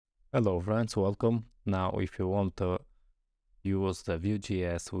Hello friends, welcome. Now if you want to use the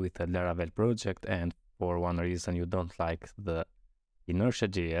Vue.js with a Laravel project and for one reason you don't like the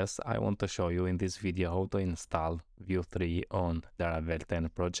inertia.js, I want to show you in this video how to install Vue 3 on Laravel 10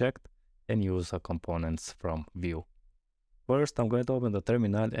 project and use the components from Vue. First, I'm going to open the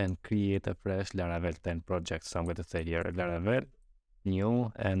terminal and create a fresh Laravel 10 project. So I'm going to say here Laravel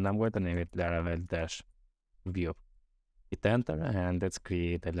new and I'm going to name it Laravel-Vue. Hit enter and let's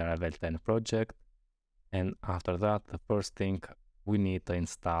create a Laravel 10 project. And after that, the first thing we need to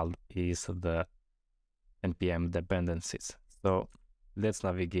install is the npm dependencies. So let's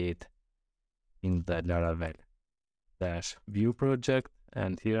navigate in the Laravel-Vue project.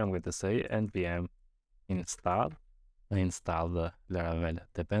 And here I'm going to say npm install. I install the Laravel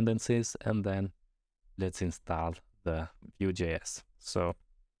dependencies and then let's install the Vue.js. So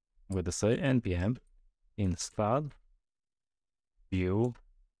I'm going to say npm install Vue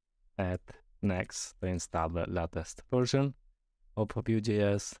at next to install the latest version of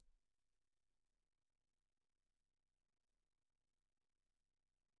Vue.js.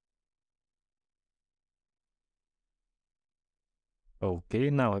 Okay,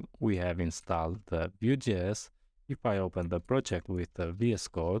 now we have installed the Vue.js. If I open the project with the VS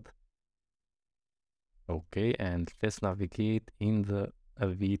Code, okay, and let's navigate in the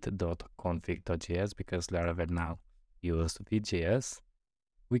vite.config.js because Laravel now uses Vue.js.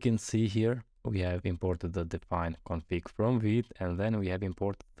 We can see here we have imported the define config from Vite, and then we have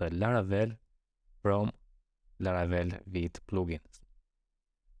imported the Laravel from Laravel Vite plugins.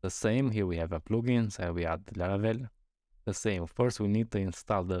 The same here we have a plugins and we add Laravel. The same. First we need to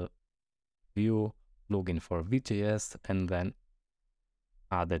install the Vue plugin for Vue.js and then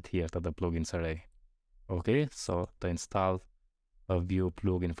add it here to the plugins array. Okay, so to install a Vue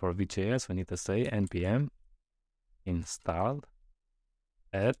plugin for Vue.js, we need to say npm install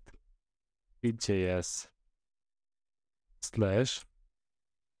at Vue.js slash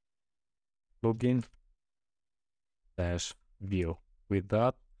plugin dash Vue. With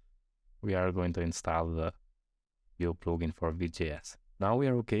that, we are going to install the Vue plugin for Vue.js. Now we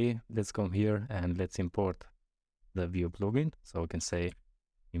are okay. Let's come here and let's import the Vue plugin. So we can say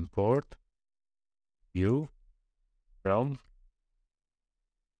import Vue from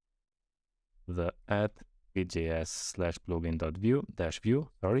the at Vue.js slash plugin dot vue dash Vue,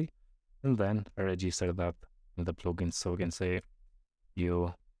 and then register that in the plugin. So we can say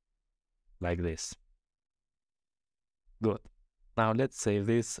Vue like this. Good. Now let's save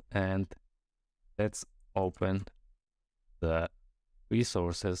this and let's open the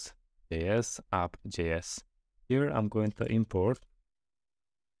resources JS app.js. Here I'm going to import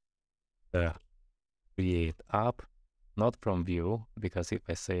the create app, not from Vue, because if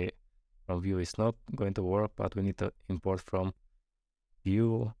I say from Vue it's not going to work, but we need to import from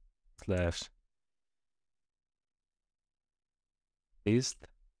Vue slash list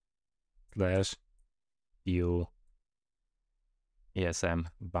slash Vue ESM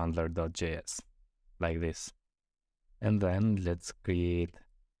bundler.js like this. And then let's create,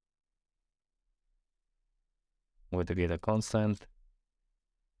 I'm going to get a constant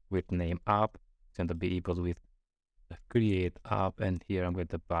with name app. It's going to be equal with the create app, and here I'm going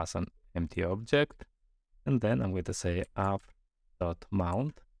to pass an empty object, and then I'm going to say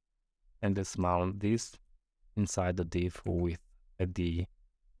app.mount, and let's mount this inside the div with a d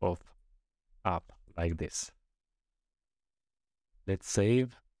of app like this. Let's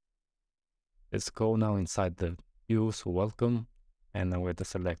save. Let's go now inside the views welcome, and I'm going to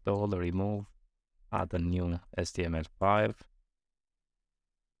select all, remove, add a new HTML5,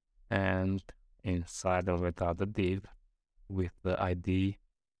 and inside of it add a div with the ID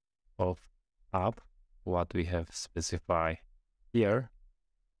of app, what we have specified here.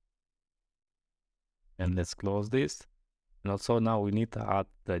 And let's close this. And also now we need to add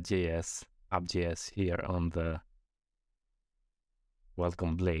the JS, app.js here on the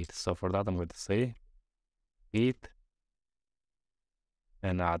welcome blade. So for that I'm going to say git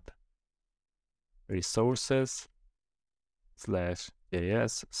and add resources slash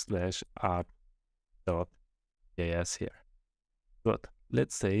js slash app.js here. Good.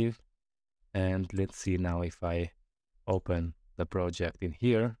 Let's save and let's see now if I open the project in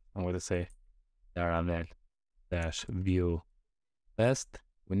here. I'm going to say Laravel-Vue test.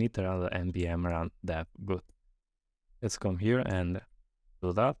 We need to run the npm run dev. Good. Let's come here and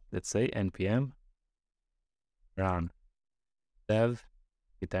do that. Let's say npm run dev,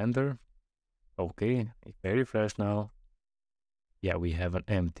 hit enter. Okay, if I refresh now, yeah, we have an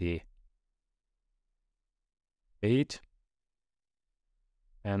empty page.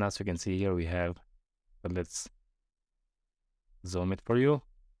 And as you can see here, we have, but let's zoom it for you.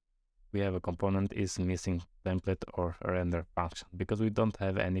 we have a component is missing template or render function because we don't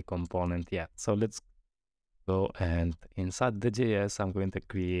have any component yet. So let's go, and inside the JS, I'm going to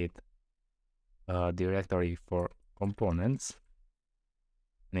create a directory for components.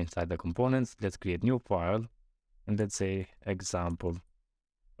 And inside the components, let's create new file, and let's say example.vue.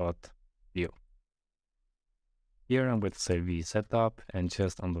 Here I'm going to say v setup, and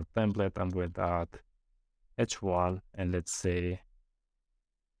just on the template, I'm going to add h1, and let's say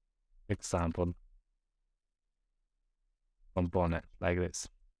example component like this.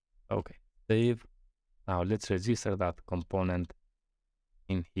 Okay, save. Now let's register that component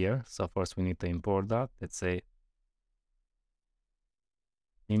in here. So first we need to import that. Let's say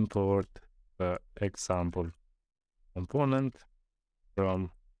import the example component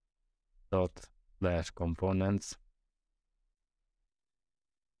from ./components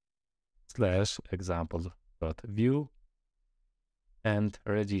 /example.vue and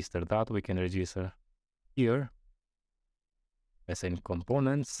register that. We can register here by saying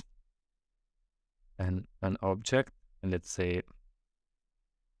components and an object, and let's say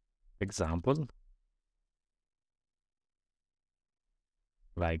example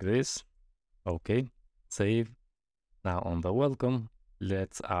like this. Okay, save. Now on the welcome,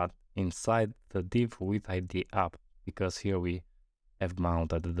 let's add inside the div with ID app, because here we have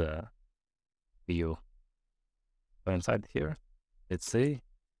mounted the view. So inside here, let's say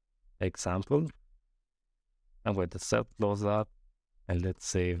example. I'm going to close that, and let's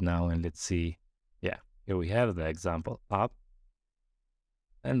save now, and let's see. Yeah, here we have the example app,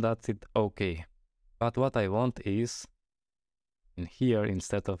 and that's it. Okay, but what I want is in here,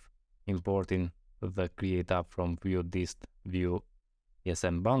 instead of importing the create app from Vue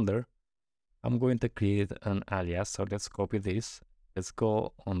ESM bundler, I'm going to create an alias. So let's copy this. Let's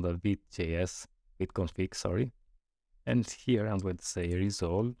go on the Vue.js config, sorry. And here I'm going to say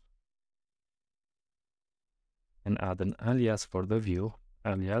resolve and add an alias for the view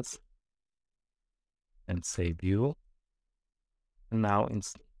alias and say view. And now in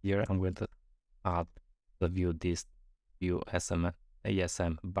here I'm going to add the Vue ESM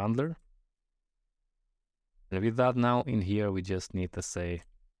bundler. And with that, now in here we just need to say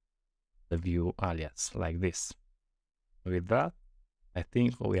the view alias like this. With that, I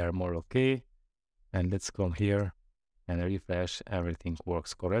think we are more okay. And let's come here and refresh. Everything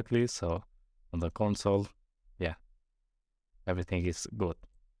works correctly. So on the console, yeah, everything is good.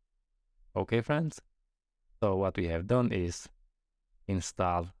 Okay, friends. So what we have done is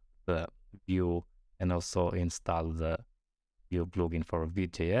install the Vue and also install the Vue plugin for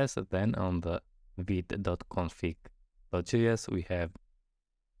Vue.js. Then on the vid.config.js, we have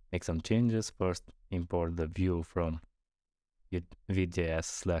make some changes. First, import the Vue from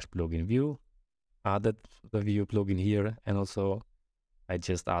Vue.js/plugin Vue. Added the Vue plugin here, and also I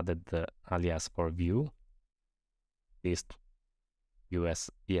just added the alias for Vue, this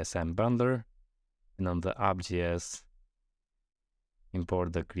ESM bundler, and on the app.js,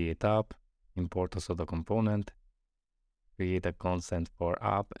 import the create app, import also the component, create a consent for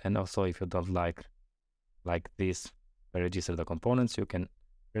app, and also if you don't like this, register the components, you can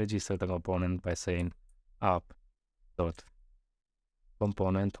register the component by saying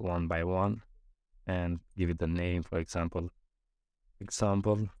app.component one by one and give it the name, for example,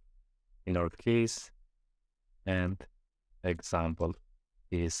 example in our case, and example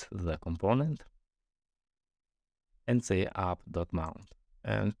is the component, and say app.mount.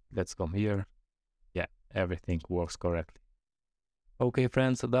 And let's come here. Yeah, everything works correctly. Okay,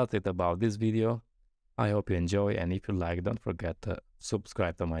 friends, so that's it about this video. I hope you enjoy, and if you like, don't forget to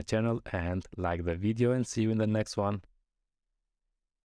subscribe to my channel and like the video, and see you in the next one.